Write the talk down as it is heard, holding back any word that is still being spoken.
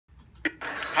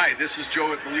Hi, this is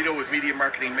Joe Ippolito with Media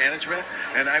Marketing Management,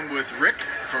 and I'm with Rick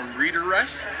from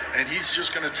Readerest, and he's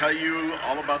just going to tell you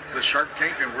all about the Shark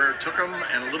Tank and where it took him,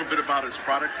 and a little bit about his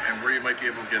product and where you might be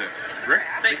able to get it. Rick?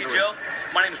 Thank you, Joe.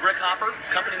 My name is Rick Hopper.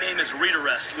 Company name is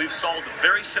Readerest. We've solved a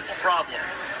very simple problem.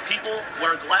 People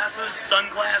wear glasses,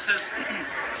 sunglasses,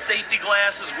 safety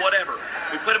glasses, whatever.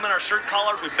 We put them in our shirt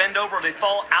collars, we bend over, they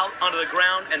fall out onto the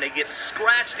ground, and they get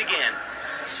scratched again.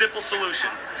 Simple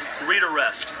solution.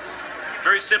 Readerest.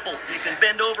 Very simple. You can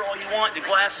bend over all you want, the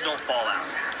glasses don't fall out.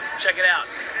 Check it out.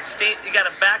 You got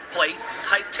a back plate,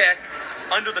 tight tech,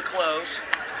 under the clothes,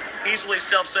 easily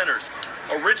self-centers.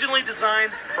 Originally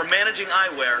designed for managing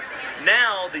eyewear,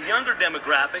 now the younger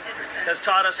demographic has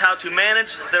taught us how to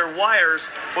manage their wires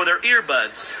for their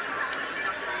earbuds.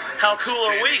 How cool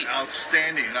are we?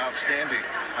 Outstanding, outstanding.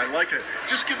 I like it.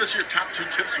 Just give us your top 2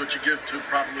 tips, what you give to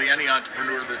probably any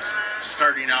entrepreneur that's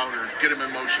starting out, or get them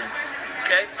in motion.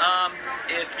 Okay,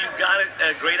 if you've got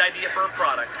a great idea for a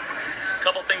product, a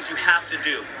couple things you have to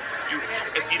do.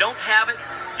 If you don't have it,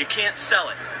 you can't sell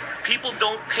it. People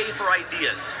don't pay for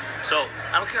ideas. So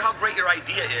I don't care how great your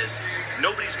idea is,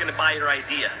 nobody's going to buy your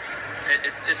idea.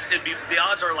 The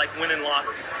odds are like winning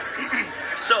lottery.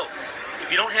 So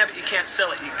if you don't have it, you can't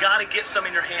sell it. You got to get some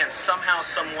in your hands somehow,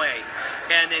 some way,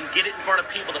 and then get it in front of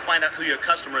people to find out who your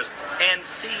customer is, and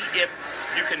see if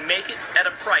you can make it at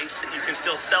a price that you can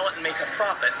still sell it and make a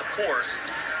profit, of course.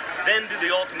 Then do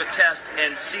the ultimate test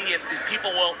and see if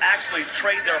people will actually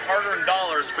trade their hard-earned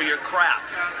dollars for your crap.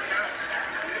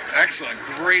 Excellent.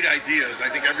 Great ideas. I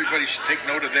think everybody should take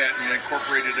note of that and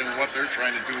incorporate it in what they're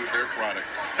trying to do with their product.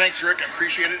 Thanks, Rick. I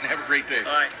appreciate it, and have a great day.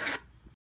 All right.